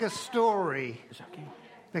A story,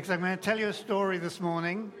 because I'm going to tell you a story this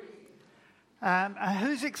morning.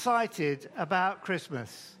 Who's excited about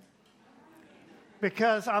Christmas?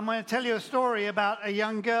 Because I'm going to tell you a story about a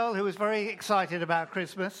young girl who was very excited about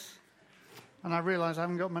Christmas, and I realise I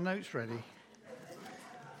haven't got my notes ready.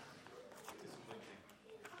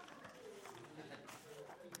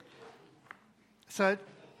 So I'm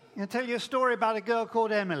going to tell you a story about a girl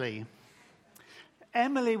called Emily.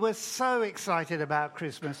 Emily was so excited about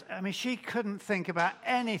Christmas. I mean, she couldn't think about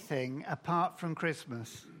anything apart from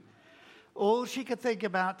Christmas. All she could think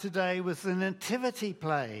about today was the nativity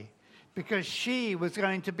play, because she was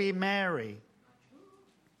going to be Mary.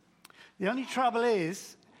 The only trouble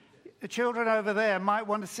is, the children over there might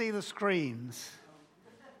want to see the screens.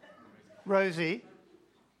 Rosie,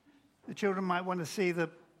 the children might want to see the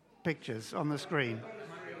pictures on the screen.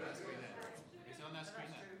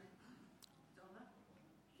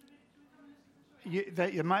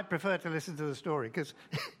 You might prefer to listen to the story because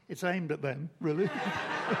it's aimed at them, really.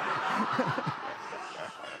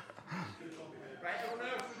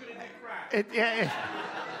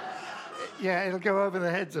 It'll go over the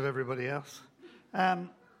heads of everybody else.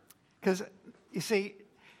 Because, you see,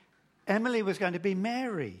 Emily was going to be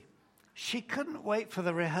Mary. She couldn't wait for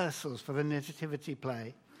the rehearsals for the nativity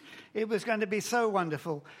play. It was going to be so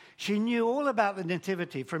wonderful. She knew all about the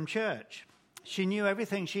nativity from church. She knew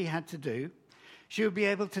everything she had to do. She would be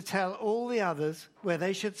able to tell all the others where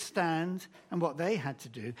they should stand and what they had to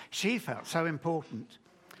do. She felt so important.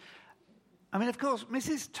 I mean, of course,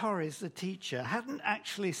 Mrs. Torres, the teacher, hadn't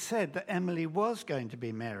actually said that Emily was going to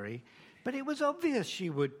be Mary, but it was obvious she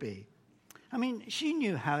would be. I mean, she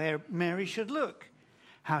knew how Mary should look,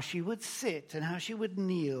 how she would sit and how she would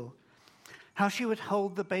kneel, how she would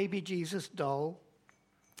hold the baby Jesus doll.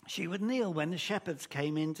 She would kneel when the shepherds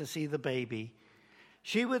came in to see the baby.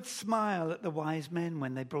 She would smile at the wise men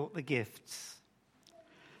when they brought the gifts.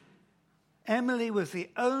 Emily was the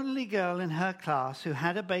only girl in her class who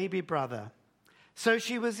had a baby brother. So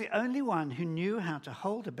she was the only one who knew how to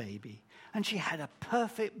hold a baby. And she had a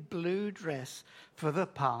perfect blue dress for the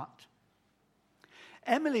part.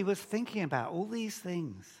 Emily was thinking about all these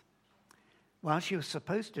things while she was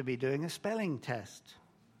supposed to be doing a spelling test.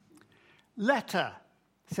 Letter,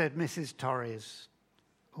 said Mrs. Torres.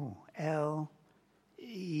 Oh, L-E-T-E.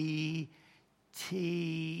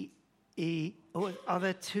 Oh, are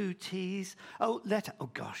there two T's? Oh, letter. Oh,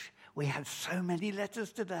 gosh, we had so many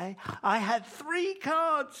letters today. I had 3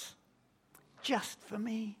 cards just for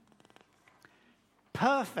me.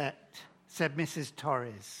 Perfect, said Mrs.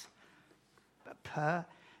 Torres. Perfect.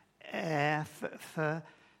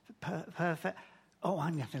 Oh,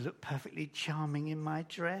 I'm going to look perfectly charming in my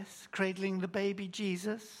dress, cradling the baby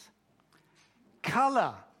Jesus.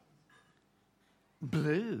 Colour.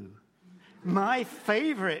 Blue. My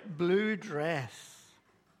favorite blue dress.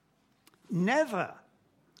 Never.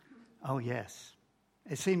 Oh, yes.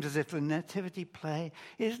 It seems as if the nativity play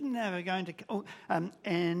is never going to... Oh,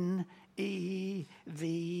 N-E-V-E-R.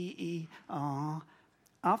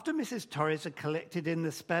 After Mrs. Torres had collected in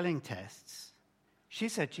the spelling tests, she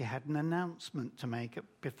said she had an announcement to make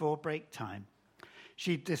before break time.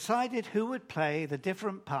 She decided who would play the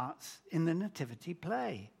different parts in the nativity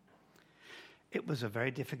play. It was a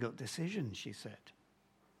very difficult decision, she said.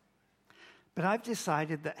 But I've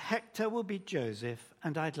decided that Hector will be Joseph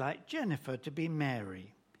and I'd like Jennifer to be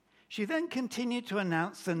Mary. She then continued to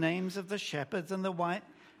announce the names of the shepherds and the white...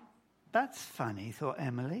 That's funny, thought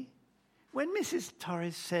Emily. When Mrs.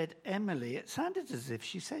 Torres said Emily, it sounded as if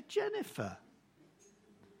she said Jennifer.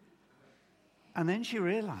 And then she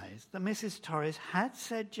realized that Mrs. Torres had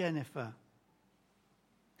said Jennifer.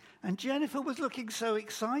 And Jennifer was looking so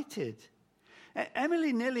excited.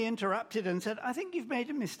 Emily nearly interrupted and said, I think you've made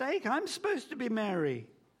a mistake. I'm supposed to be Mary.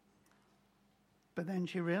 But then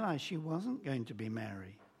she realized she wasn't going to be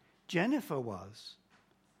Mary. Jennifer was.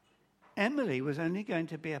 Emily was only going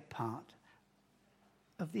to be a part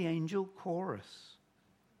of the angel chorus.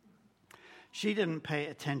 She didn't pay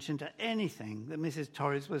attention to anything that Mrs.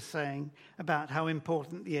 Torres was saying about how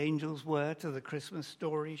important the angels were to the Christmas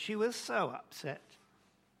story. She was so upset.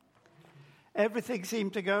 Everything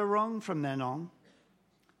seemed to go wrong from then on.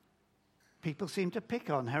 People seemed to pick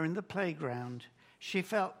on her in the playground. She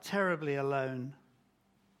felt terribly alone.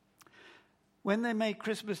 When they made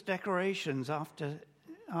Christmas decorations after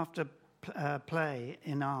play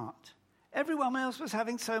in art, everyone else was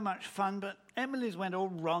having so much fun, but Emily's went all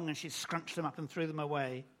wrong and she scrunched them up and threw them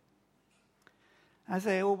away. As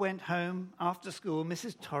they all went home after school,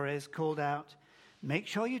 Mrs. Torres called out, "Make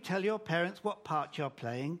sure you tell your parents what part you're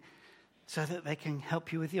playing so that they can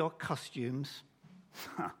help you with your costumes."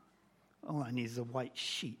 All I need is a white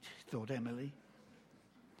sheet, thought Emily.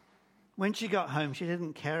 When she got home, she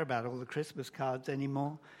didn't care about all the Christmas cards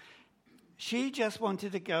anymore. She just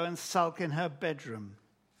wanted to go and sulk in her bedroom.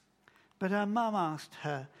 But her mum asked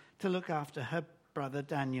her to look after her brother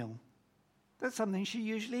Daniel. That's something she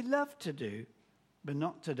usually loved to do, but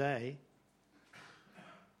not today.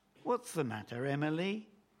 "What's the matter, Emily?"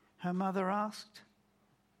 her mother asked.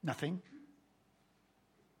 "Nothing."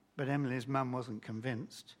 But Emily's mum wasn't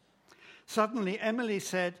convinced. Suddenly, Emily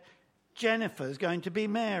said, "Jennifer's going to be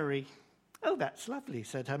Mary." "Oh, that's lovely,"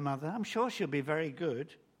 said her mother. "I'm sure she'll be very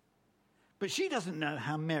good." "But she doesn't know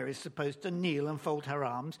how Mary's supposed to kneel and fold her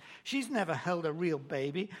arms. She's never held a real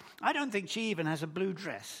baby. I don't think she even has a blue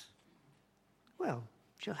dress." "Well,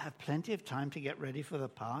 she'll have plenty of time to get ready for the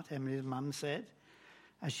part," Emily's mum said,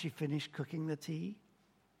 as she finished cooking the tea.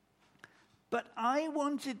 "But I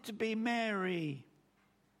wanted to be Mary."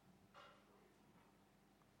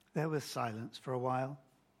 There was silence for a while.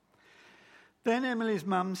 Then Emily's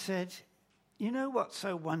mum said, "You know what's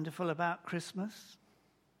so wonderful about Christmas?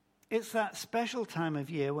 It's that special time of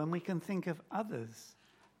year when we can think of others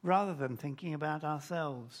rather than thinking about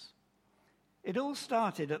ourselves. It all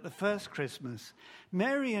started at the first Christmas.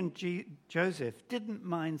 Mary and Joseph didn't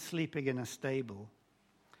mind sleeping in a stable.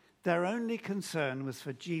 Their only concern was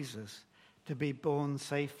for Jesus to be born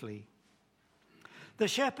safely. The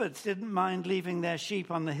shepherds didn't mind leaving their sheep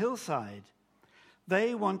on the hillside.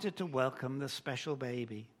 They wanted to welcome the special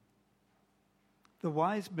baby. The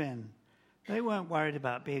wise men, they weren't worried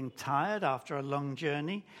about being tired after a long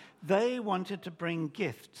journey. They wanted to bring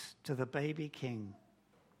gifts to the baby king.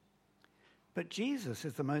 But Jesus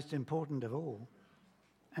is the most important of all,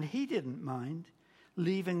 and he didn't mind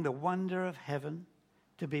leaving the wonder of heaven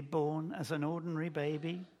to be born as an ordinary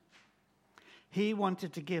baby. He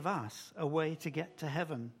wanted to give us a way to get to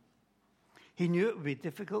heaven. He knew it would be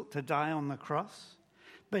difficult to die on the cross,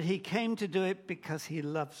 but he came to do it because he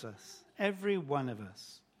loves us, every one of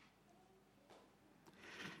us.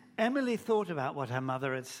 Emily thought about what her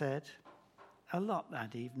mother had said a lot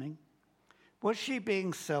that evening. Was she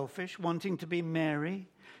being selfish, wanting to be Mary?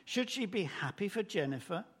 Should she be happy for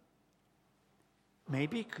Jennifer?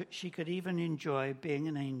 Maybe she could even enjoy being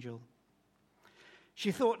an angel.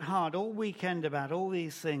 She thought hard all weekend about all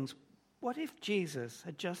these things. What if Jesus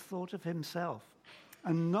had just thought of himself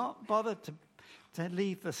and not bothered to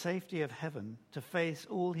leave the safety of heaven to face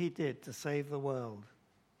all he did to save the world?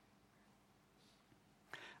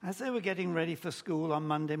 As they were getting ready for school on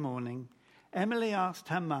Monday morning, Emily asked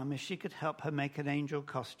her mum if she could help her make an angel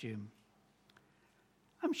costume.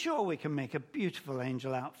 "I'm sure we can make a beautiful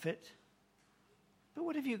angel outfit. But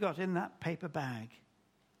what have you got in that paper bag?"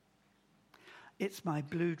 "It's my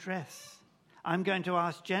blue dress. I'm going to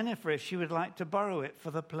ask Jennifer if she would like to borrow it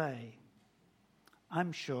for the play."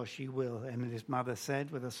 "I'm sure she will," Emily's mother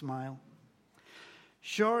said with a smile.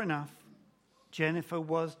 Sure enough, Jennifer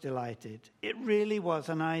was delighted. It really was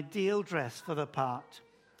an ideal dress for the part.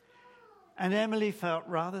 And Emily felt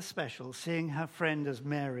rather special seeing her friend as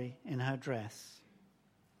Mary in her dress.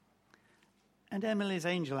 And Emily's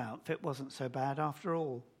angel outfit wasn't so bad after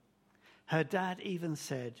all. Her dad even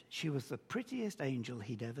said she was the prettiest angel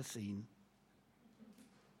he'd ever seen.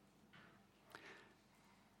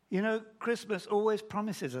 You know, Christmas always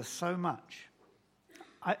promises us so much.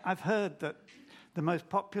 I've heard that the most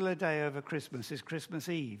popular day over Christmas is Christmas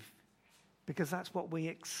Eve, because that's what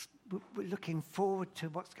we're looking forward to,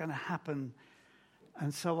 what's going to happen.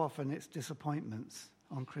 And so often it's disappointments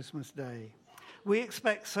on Christmas Day. We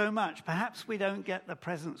expect so much. Perhaps we don't get the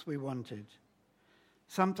presents we wanted.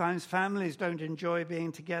 Sometimes families don't enjoy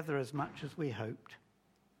being together as much as we hoped.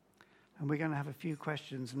 And we're going to have a few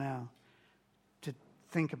questions now to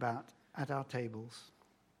think about at our tables.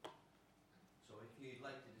 So if you'd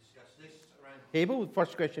like to discuss this around the table, the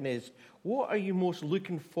first question is, what are you most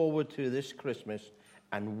looking forward to this Christmas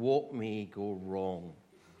and what may go wrong?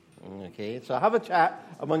 Okay, so have a chat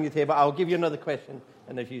among the table. I'll give you another question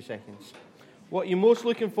in a few seconds. What are you most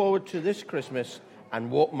looking forward to this Christmas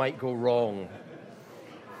and what might go wrong?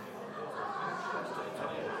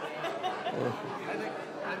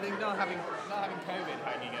 I think not having COVID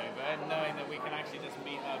hanging over and knowing that we can actually just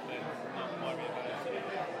meet up and not worry about it.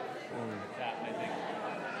 That I think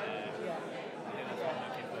that's what I'm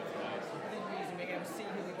looking forward to most. I think we're being able to see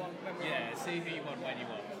who we want when we want. See who you want when you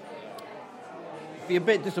want. Be a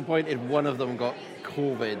bit disappointed one of them got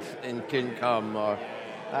COVID and couldn't come, or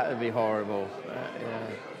that would be horrible.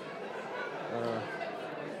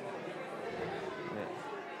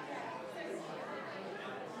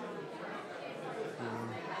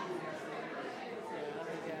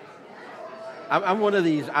 I'm one of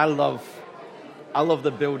these. I love I love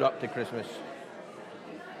the build up to Christmas.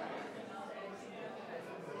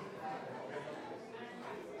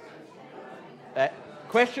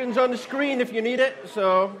 Questions on the screen if you need it.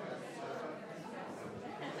 So.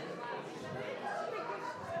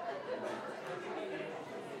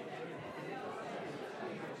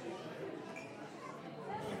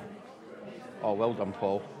 Oh, well done,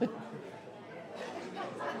 Paul.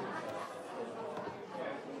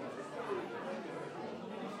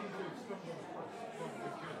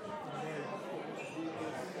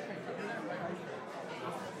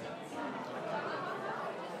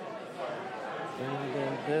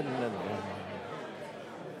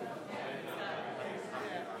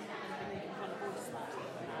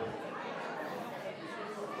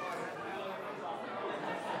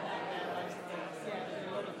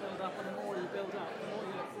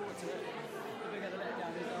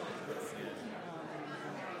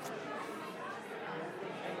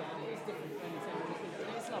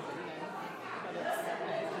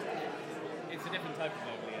 It's a different type of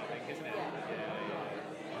lovely, I think, isn't it?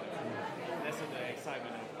 Less of the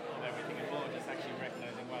excitement of everything and more just actually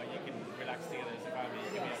recognising, well, you can relax together as a family,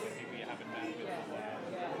 you can be up with people you haven't met with for a while.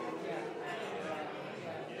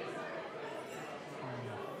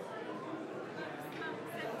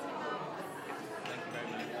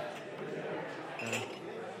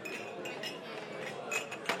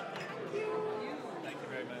 Thank you very much. Thank you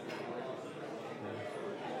very much.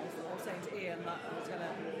 I was saying to Ian that I was going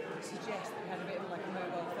to suggest that we had a bit of like a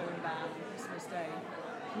mobile phone ban on Christmas Day.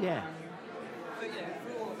 Yeah. But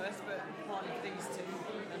for all of us, but partly for these two,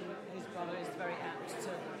 and his brother is very apt to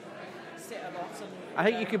sit a lot. And, I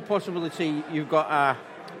think you could possibly see you've got a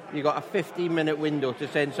 15-minute window to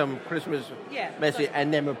send some Christmas message,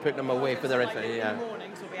 and then we'll put them away for the rest of the year. In the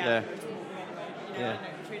mornings we'll be out Yeah.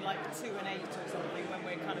 anyway, between like 2 and 8 or something when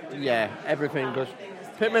we're kind of doing Everything goes.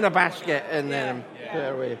 Put them in a basket and then put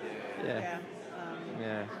it away. Yeah.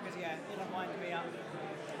 Yeah. Because it'll wind me up.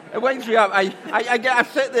 It winds me up. I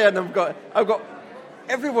sit there and I've got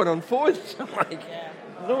everyone on phones. I'm like,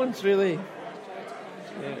 no one's really.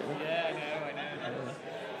 I know.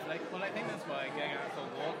 Well, I think that's why going out for a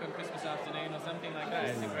walk on Christmas afternoon or something like that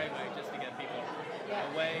is a great way just to get people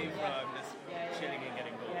away from this chilling and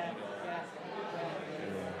getting bored.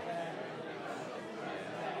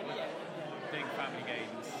 Big family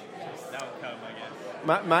games, that'll come, I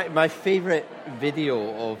guess. My favourite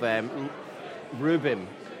video of Ruben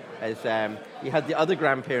is he had the other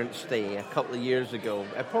grandparents stay a couple of years ago,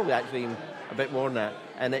 probably actually a bit more than that,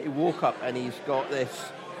 and he woke up and he's got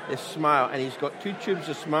this smile and he's got 2 tubes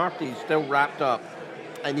of Smarties still wrapped up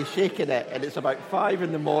and he's shaking it and it's about 5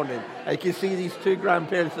 a.m. and you can see these 2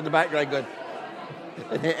 grandparents in the background going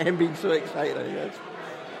and him being so excited, I guess.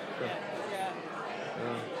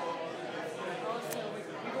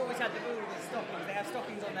 We've always had the rule with stockings. They have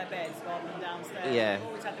stockings on their beds rather than downstairs. Yeah. We've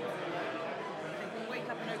always had the rule that they can wake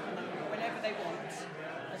up and open them whenever they want,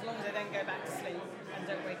 as long as they then go back to sleep and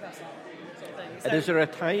don't wake us up, sort of thing. And is there a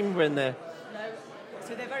time when No.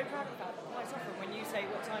 So they're very proud about that. Quite often when you say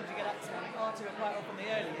what time do you get up to, our 2 are quite often the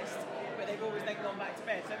earliest, but they've always then gone back to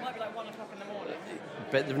bed. So it might be like 1 o'clock in the morning.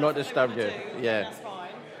 but they've not disturbed you? Yeah. That's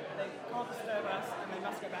fine. They can't disturb us and they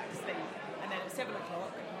must go back to sleep. And then at 7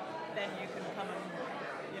 o'clock, then you can come and,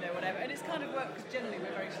 whatever. And it's kind of worked because generally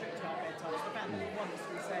we're very strict to our bedtime. So the fact that once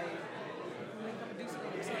we say, we come and do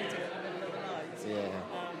something exciting in the middle of the night.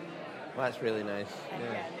 Well, that's really nice. And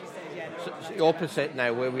these days, So it's the opposite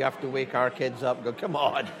now, where we have to wake our kids up and go, come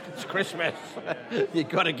on, it's Christmas. You've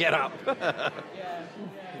got to get up.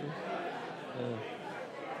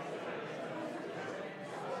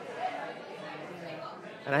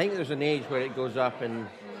 And I think there's an age where it goes up, and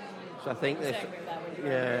so I think this.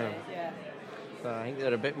 So I think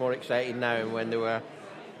they're a bit more excited now than when they were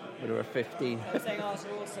 15. I was saying ours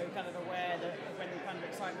are also kind of aware that when the kind of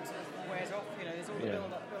excitement sort of wears off, there's all the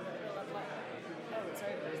build up, like, oh, it's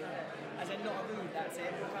over, isn't it? As in, not a mood, that's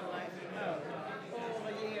it. We're kind of like, all a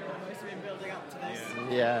year almost we've been building up to this.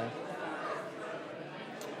 Yeah.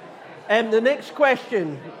 The next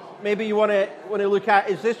question, maybe you want to look at,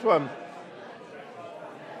 is this one.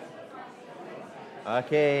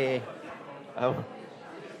 Okay.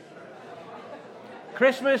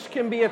 Christmas can be a